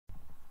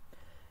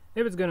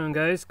Hey, what's going on,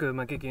 guys? Good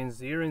Monkey Kings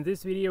here. In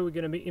this video we're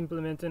going to be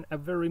implementing a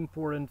very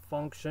important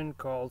function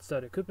called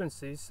set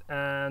occupancies,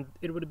 and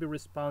it would be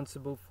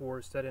responsible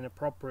for setting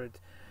appropriate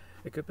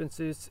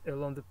occupancies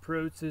along the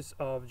process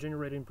of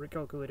generating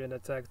pre-calculated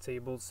attack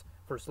tables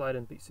for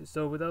sliding pieces.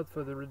 So without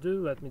further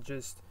ado, let me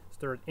just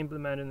start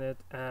implementing it,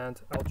 and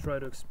I'll try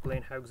to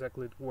explain how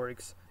exactly it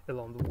works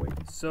along the way.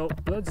 So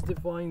let's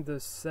define the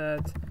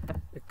set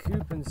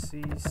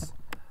occupancies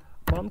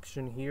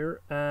function here,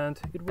 and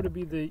it would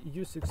be the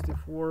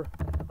U64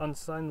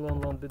 unsigned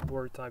long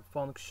bitboard type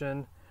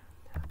function.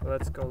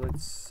 Let's call it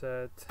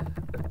set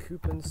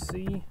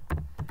occupancy,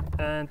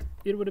 and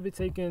it would be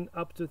taking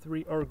up to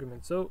 3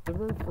 arguments. So the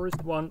very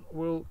first one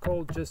we'll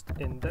call just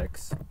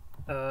index,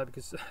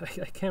 because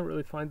I can't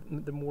really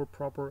find the more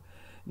proper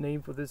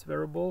name for this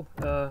variable.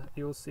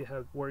 You'll see how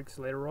it works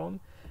later on.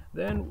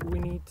 Then we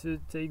need to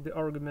take the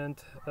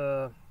argument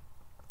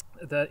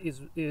that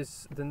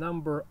is the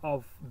number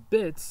of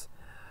bits.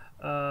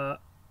 So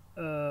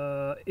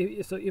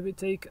if we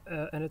take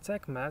an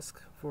attack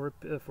mask for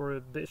a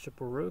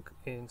bishop or rook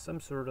in some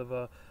sort of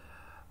a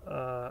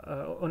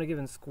on a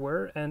given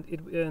square, and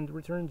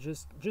return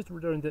just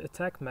return the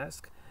attack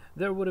mask,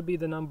 there would be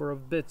the number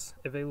of bits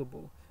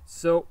available.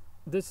 So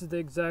this is the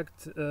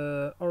exact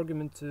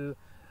argument to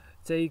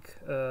take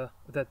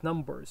that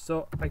number.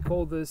 So I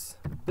call this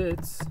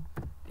bits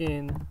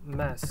in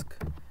mask.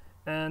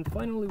 And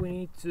finally we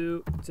need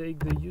to take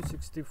the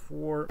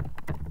U64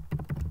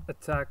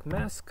 attack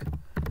mask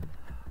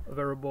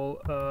variable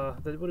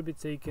that would be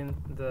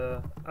taking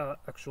the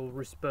actual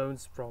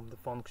response from the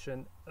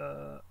function,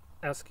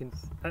 asking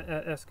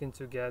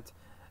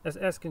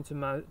to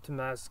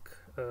mask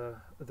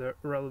the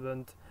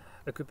relevant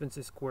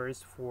occupancy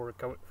squares for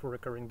a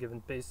current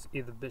given piece,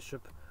 either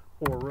bishop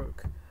or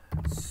rook.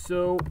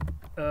 So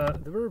the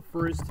very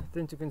first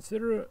thing to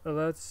consider,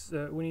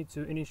 we need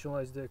to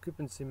initialize the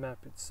occupancy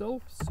map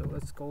itself. So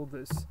let's call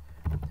this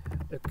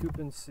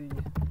occupancy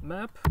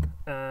map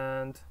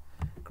and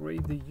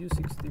create the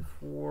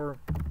U64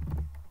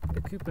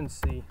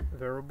 occupancy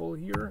variable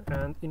here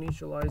and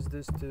initialize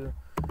this to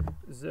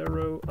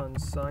 0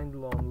 unsigned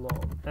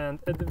long. And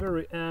at the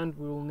very end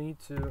we will need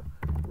to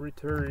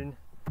return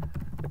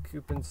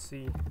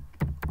occupancy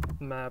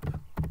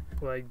map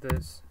like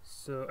this.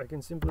 So I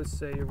can simply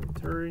say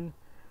return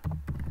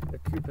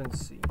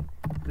occupancy.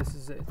 This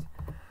is it.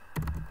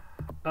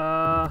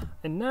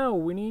 And now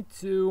we need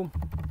to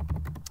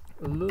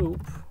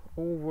loop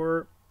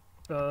over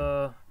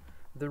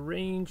the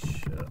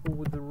range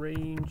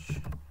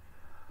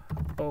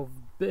of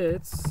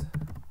bits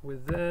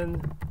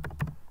within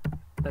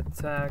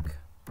attack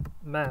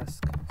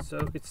mask.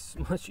 So it's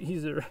much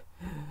easier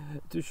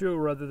to show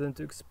rather than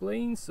to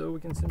explain. So we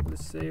can simply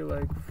say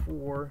like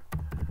for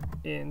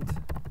int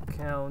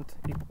count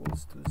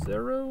equals to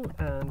 0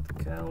 and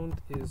count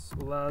is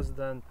less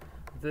than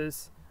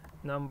this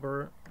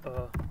number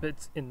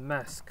bits in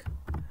mask,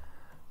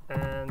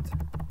 and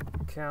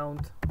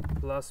count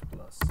plus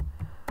plus.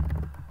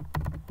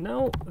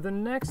 Now the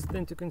next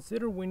thing to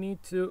consider, we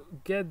need to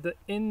get the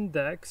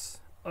index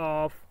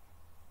of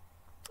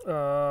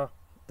the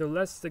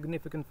less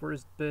significant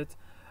first bit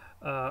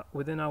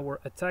within our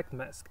attack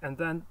mask, and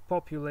then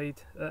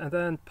populate and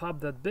then pop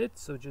that bit.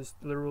 So just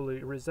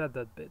literally reset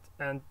that bit,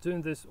 and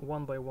doing this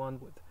one by one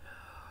with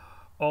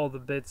all the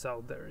bits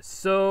out there.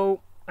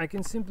 So I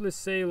can simply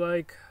say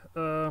like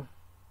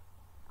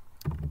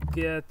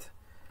get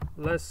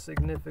less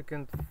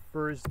significant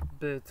first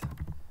bit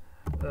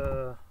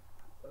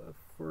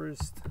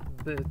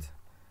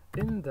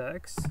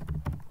index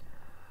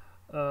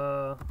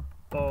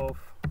of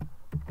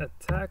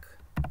attack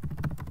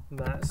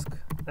mask,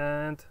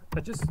 and I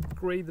just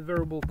create the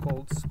variable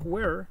called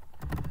square,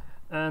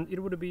 and it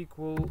would be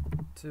equal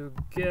to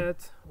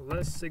get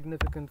less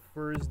significant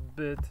first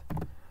bit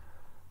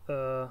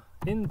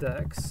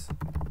index,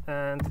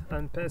 and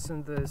I'm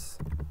passing this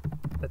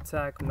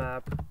attack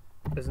map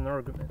as an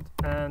argument.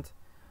 And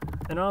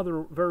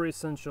another very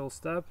essential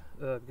step,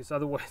 because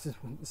otherwise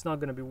it's not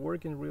going to be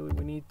working really,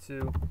 we need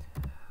to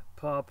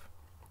pop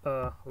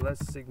less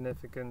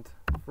significant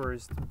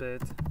first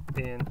bit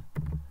in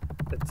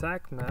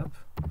attack map.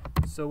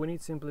 So we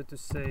need simply to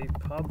say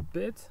pop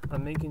bit.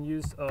 I'm making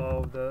use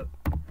of the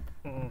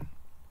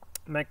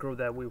macro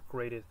that we've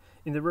created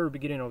in the very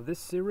beginning of this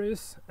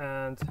series,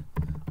 and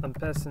I'm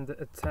passing the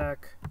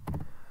attack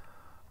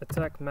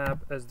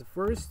map as the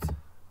first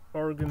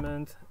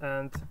argument,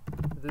 and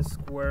this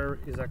square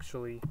is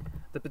actually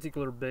the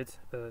particular bit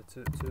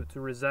to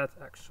reset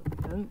actually.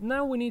 And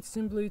now we need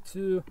simply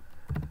to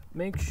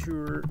make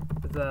sure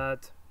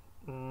that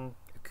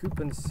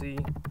occupancy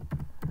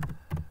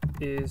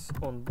is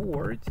on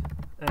board,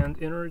 and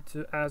in order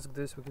to ask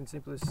this we can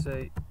simply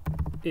say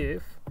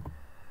if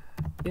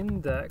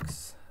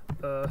index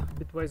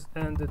bitwise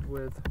ended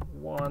with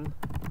 1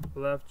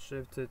 left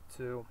shifted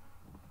to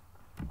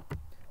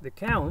the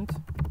count.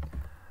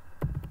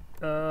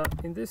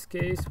 In this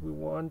case we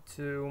want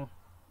to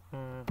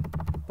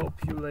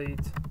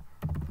populate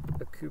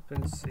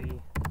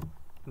occupancy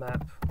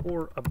map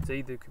or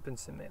update the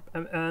occupancy map,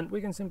 and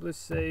we can simply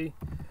say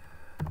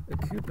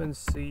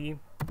occupancy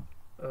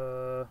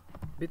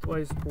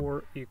bitwise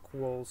or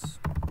equals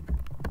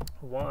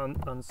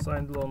 1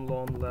 unsigned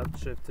long left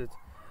shifted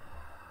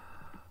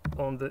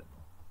on the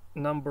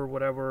number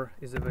whatever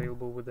is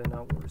available within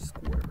our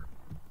square.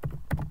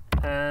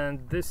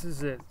 And this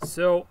is it.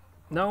 So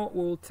now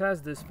we'll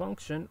test this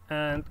function,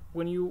 and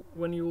when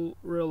you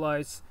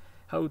realize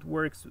how it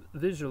works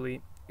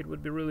visually, it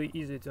would be really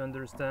easy to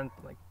understand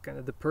like kind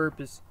of the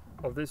purpose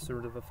of this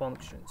sort of a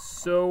function.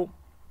 So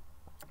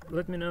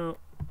let me now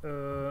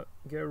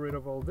get rid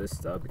of all this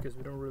stuff because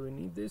we don't really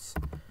need this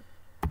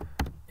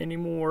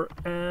anymore,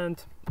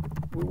 and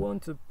we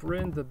want to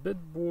print the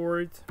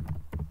bitboard.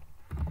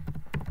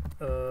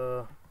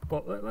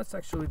 Well, let's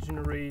actually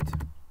generate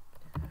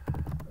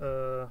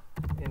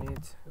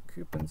init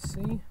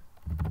occupancy.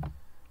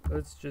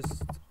 Let's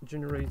just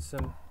generate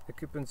some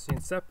occupancy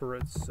in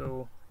separates.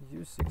 So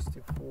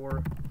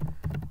u64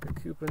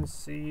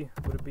 occupancy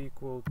would be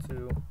equal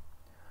to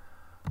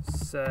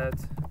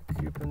set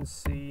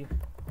occupancy,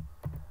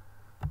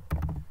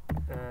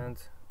 and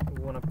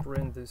we want to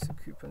print this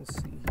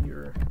occupancy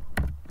here,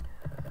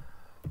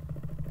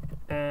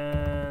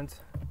 and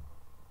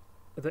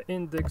the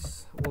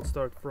index will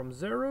start from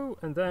 0,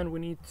 and then we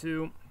need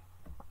to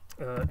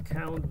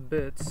count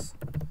bits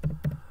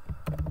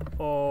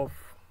of,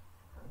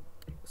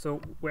 so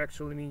we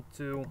actually need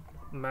to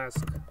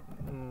mask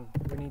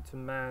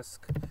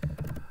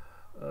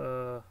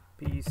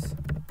piece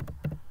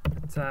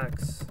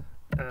attacks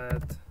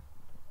at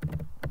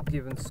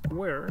given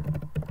square.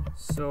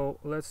 So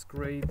let's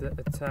create the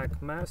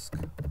attack mask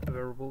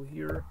variable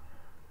here,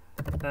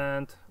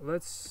 and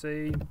let's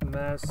say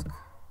mask,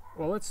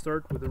 well, let's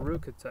start with the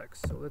rook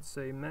attacks. So let's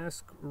say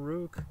mask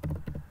rook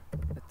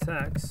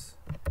attacks,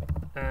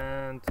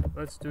 and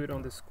let's do it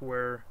on the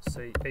square,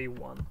 say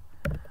A1.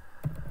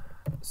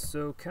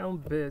 So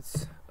count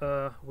bits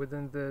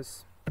within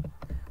this,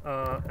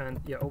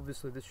 and yeah,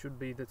 obviously this should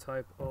be the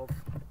type of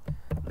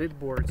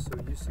bitboard, so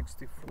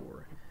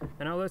u64.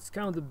 And now let's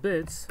count the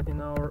bits in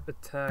our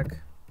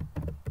attack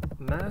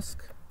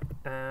mask,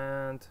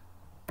 and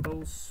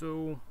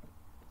also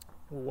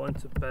we want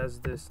to pass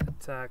this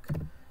attack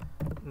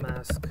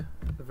mask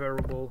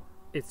variable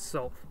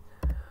itself.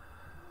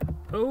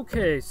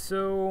 Okay,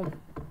 so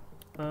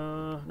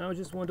now I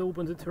just want to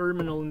open the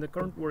terminal in the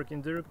current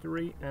working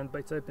directory, and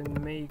by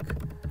typing make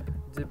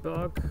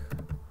debug,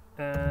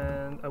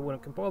 and I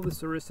want to compile the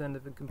service, and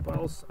if it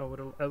compiles, I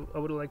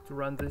would like to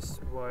run this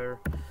via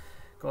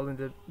calling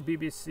the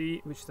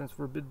BBC, which stands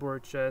for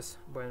Bitboard CHESS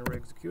binary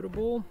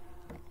executable.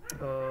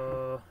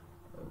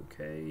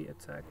 Okay,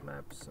 attack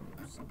map, some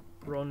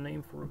wrong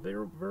name for a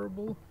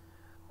variable.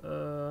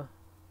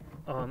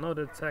 Not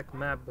attack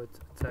map, but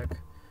attack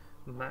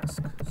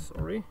mask,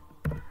 sorry.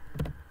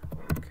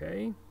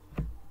 Okay.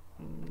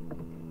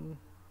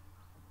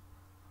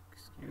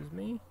 Excuse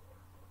me.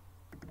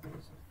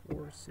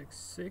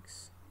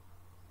 466.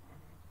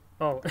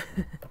 Oh,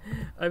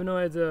 I have no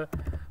idea.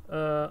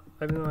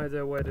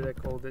 Why did I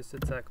call this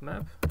attack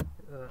map.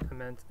 I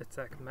meant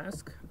attack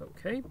mask.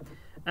 Okay.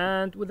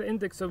 And with the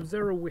index of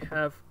 0, we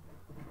have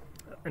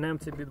an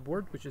empty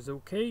bitboard, which is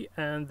okay.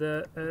 And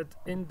at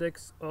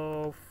index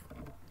of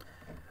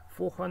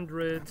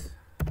 400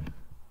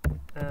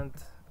 and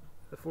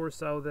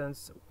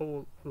 4000,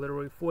 oh,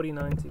 literally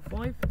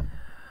 4095.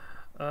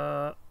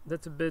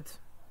 That's a bit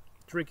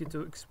tricky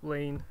to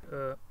explain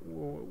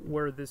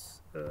where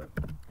this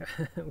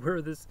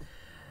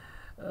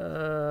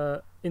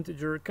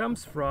integer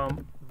comes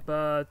from,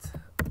 but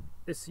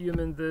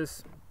assuming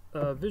this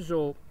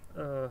visual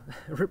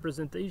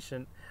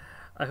representation,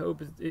 I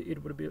hope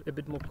it would be a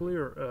bit more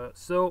clear.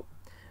 So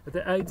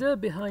the idea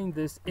behind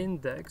this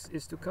index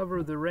is to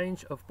cover the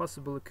range of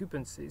possible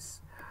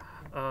occupancies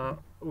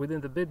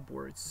within the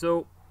bitboard.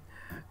 So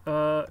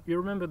you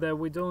remember that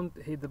we don't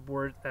hit the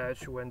board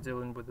edge when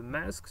dealing with the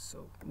mask,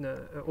 so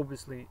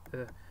obviously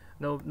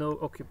no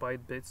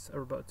occupied bits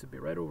are about to be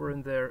right over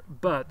in there.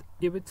 But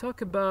if we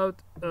talk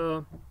about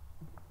the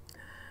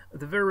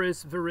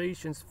various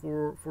variations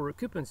for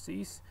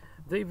occupancies,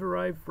 they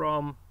vary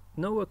from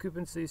no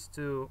occupancies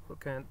to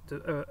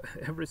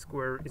every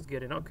square is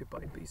getting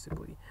occupied,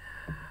 basically.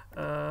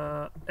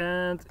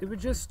 And if we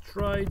just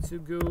try to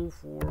go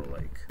for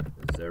like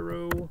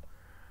 0,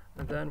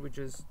 and then we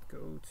just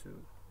go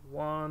to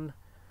 1,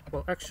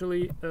 well,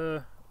 actually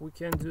we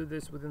can do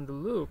this within the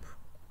loop,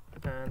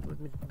 and let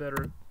me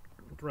better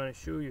try to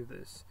show you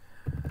this.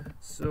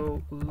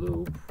 So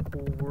loop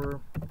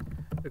over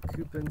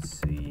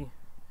occupancy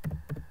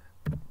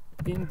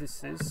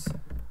indices.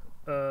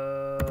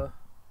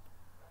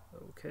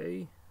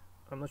 Okay,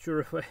 I'm not sure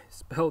if I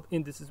spelled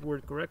indices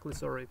word correctly,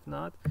 sorry if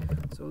not.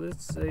 So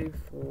let's say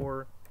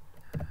for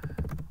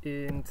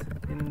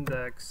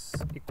index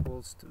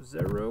equals to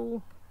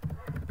 0,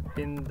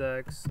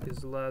 index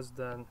is less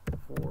than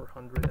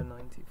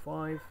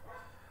 495,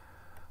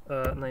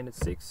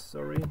 96,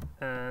 sorry,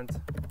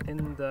 and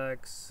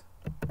index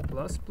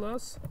plus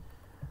plus,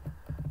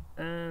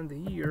 and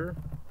here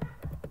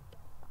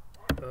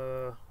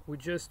we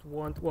just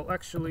want, well,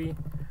 actually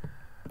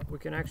we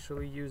can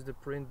actually use the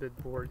print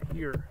bitboard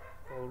here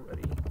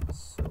already.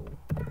 So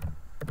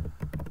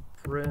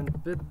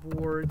print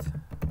bitboard,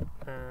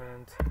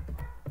 and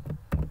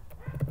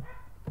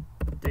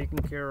taking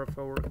care of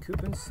our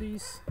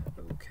occupancies.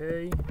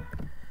 Okay.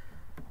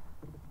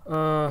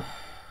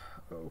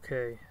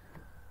 Okay.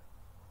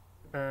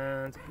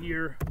 And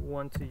here we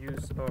want to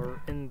use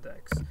our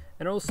index.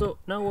 And also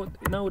now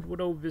it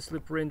would obviously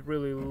print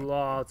really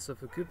lots of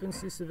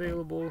occupancies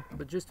available,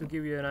 but just to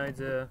give you an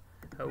idea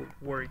how it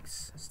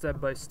works step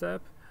by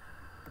step,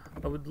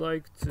 I would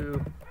like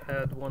to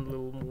add one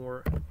little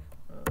more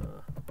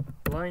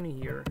line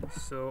here.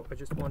 So I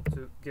just want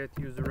to get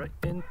user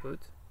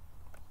input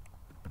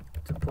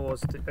to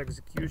pause the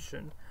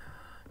execution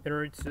in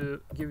order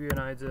to give you an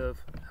idea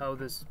of how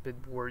this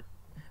bitboard,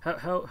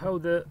 how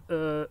the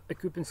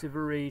occupancy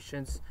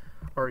variations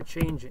are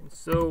changing.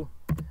 So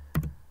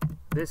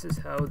this is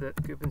how the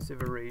occupancy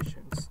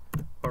variations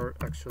are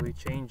actually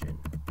changing.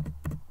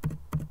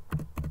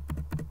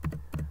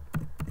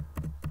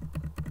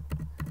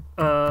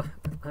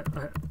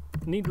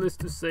 Needless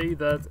to say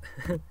that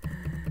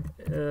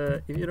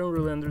if you don't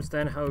really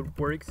understand how it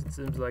works, it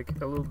seems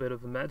like a little bit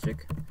of a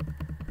magic.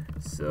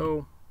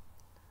 So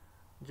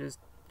just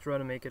try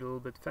to make it a little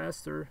bit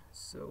faster.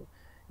 So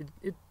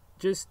it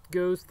just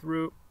goes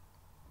through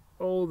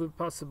all the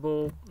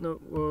possible,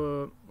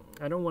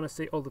 I don't want to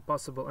say all the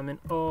possible, I mean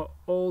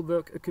all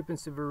the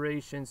occupancy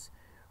variations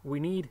we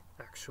need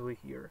actually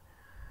here.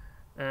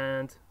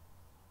 And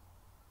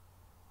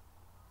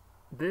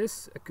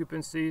this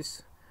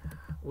occupancies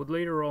would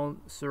later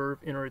on serve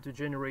in order to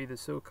generate the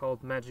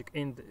so-called magic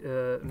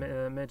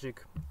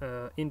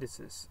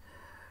indices.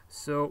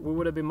 So we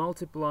would be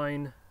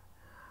multiplying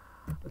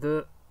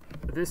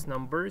these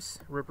numbers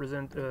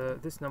representing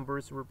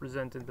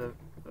the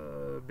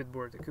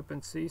bitboard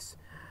occupancies.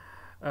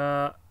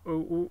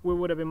 We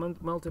would have been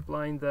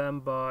multiplying them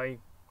by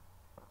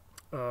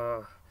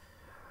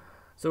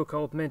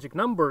so-called magic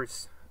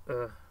numbers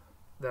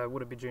that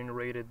would be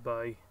generated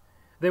by,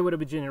 they would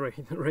be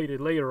generated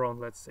later on,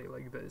 let's say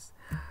like this.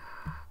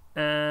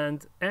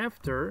 And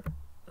after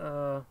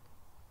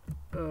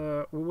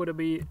we would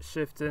be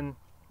shifting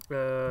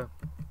the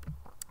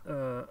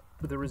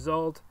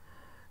result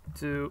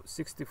to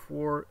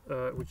 64,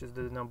 which is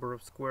the number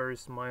of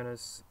squares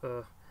minus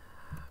the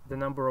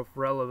number of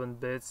relevant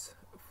bits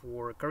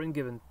for a current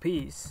given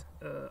piece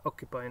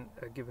occupying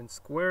a given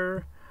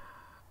square,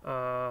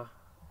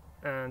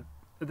 and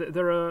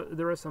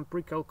there are some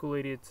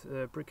pre-calculated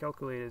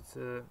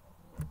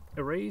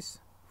arrays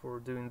for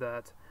doing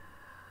that.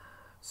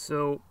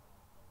 So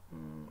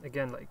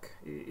again, like,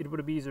 it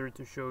would be easier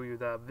to show you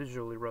that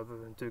visually rather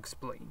than to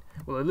explain,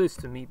 well, at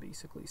least to me,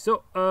 basically.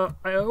 So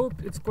I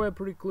hope it's quite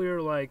pretty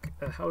clear, like,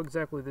 how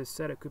exactly this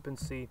set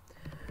occupancy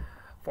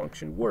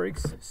function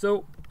works.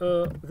 So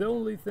the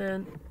only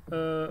thing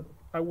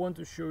I want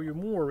to show you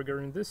more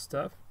regarding this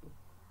stuff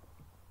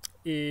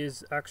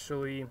is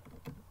actually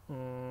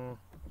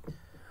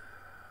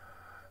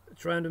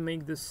trying to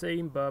make the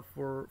same but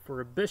for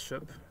a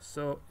bishop.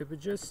 So if we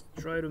just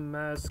try to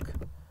mask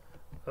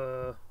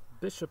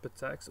bishop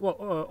attacks, well,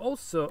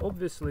 also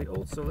obviously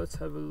also let's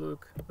have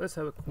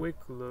a quick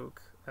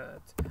look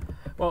at,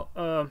 well,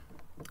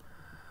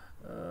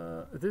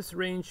 this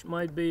range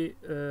might be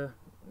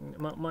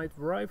might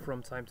vary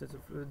from time to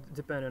time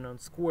depending on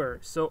square.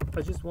 So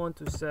I just want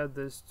to set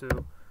this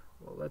to,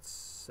 well, let's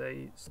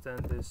say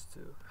extend this to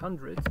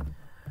 100,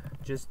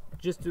 just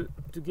to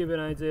give an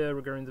idea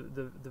regarding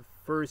the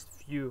first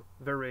few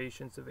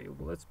variations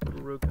available. Let's put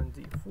rook on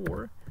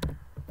d4,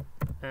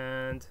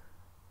 and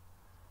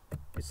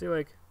you see,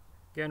 like,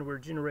 again, we're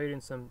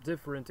generating some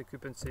different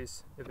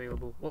occupancies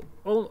available. Well,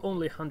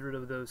 only 100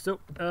 of those. So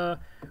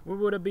we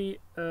would be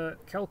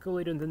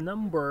calculating the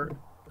number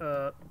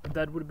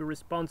that would be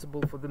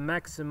responsible for the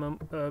maximum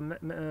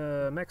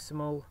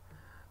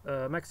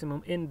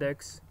maximum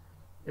index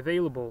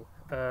available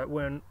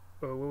when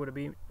we would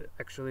be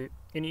actually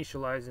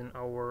initializing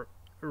our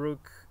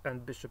rook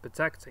and bishop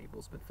attack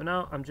tables. But for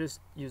now, I'm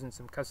just using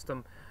some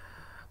custom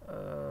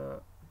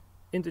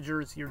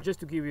integers here, just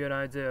to give you an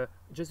idea,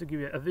 just to give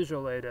you a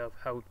visual idea of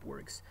how it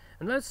works.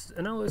 And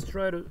now let's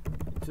try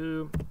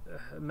to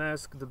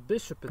mask the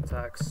bishop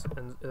attacks,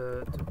 and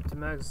to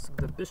mask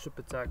the bishop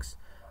attacks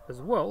as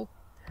well.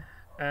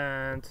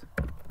 And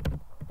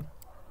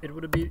it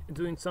would be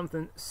doing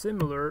something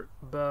similar,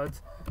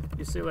 but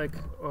you see, like,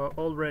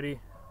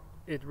 already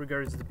it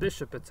regards the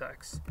bishop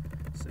attacks.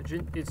 So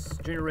it's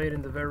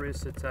generating the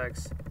various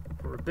attacks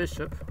for a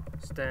bishop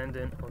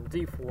standing on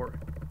d4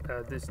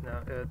 at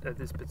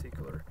this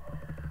particular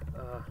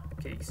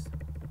case.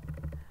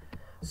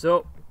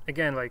 So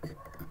again, like,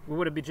 we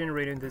would be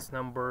generating this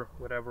number,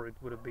 whatever it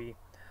would be,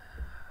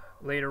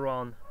 later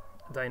on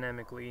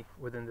dynamically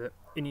within the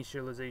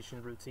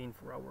initialization routine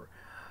for our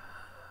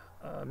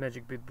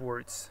magic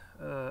bitboards,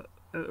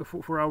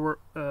 for our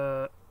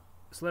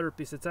slider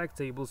piece attack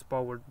tables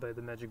powered by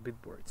the magic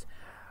bitboards.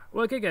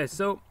 Well, okay guys,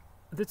 so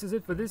this is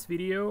it for this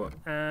video,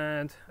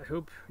 and I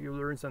hope you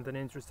learned something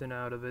interesting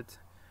out of it.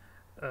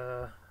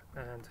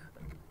 and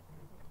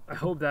I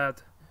hope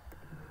that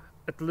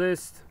at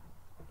least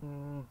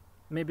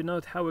maybe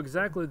not how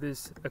exactly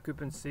this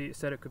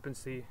set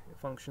occupancy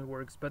function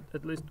works, but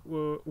at least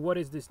what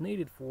is this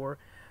needed for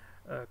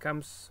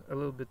comes a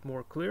little bit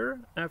more clear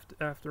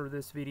after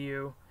this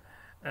video.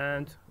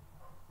 And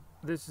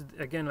this is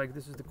again, like,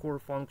 this is the core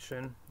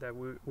function that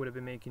we would have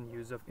been making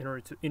use of in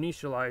order to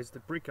initialize the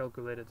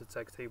pre-calculated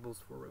attack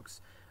tables for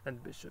rooks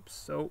and bishops.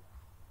 So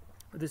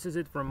this is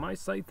it from my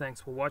side. Thanks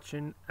for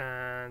watching,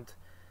 and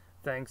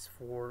thanks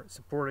for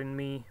supporting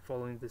me,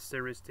 following this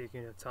series,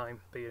 taking the time,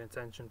 paying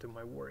attention to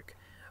my work.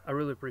 I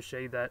really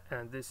appreciate that,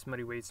 and this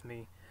motivates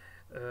me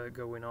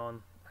going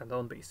on and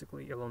on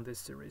basically along this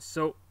series.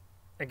 So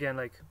again,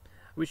 like,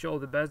 wish you all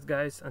the best,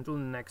 guys. Until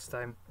next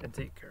time, and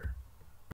take care.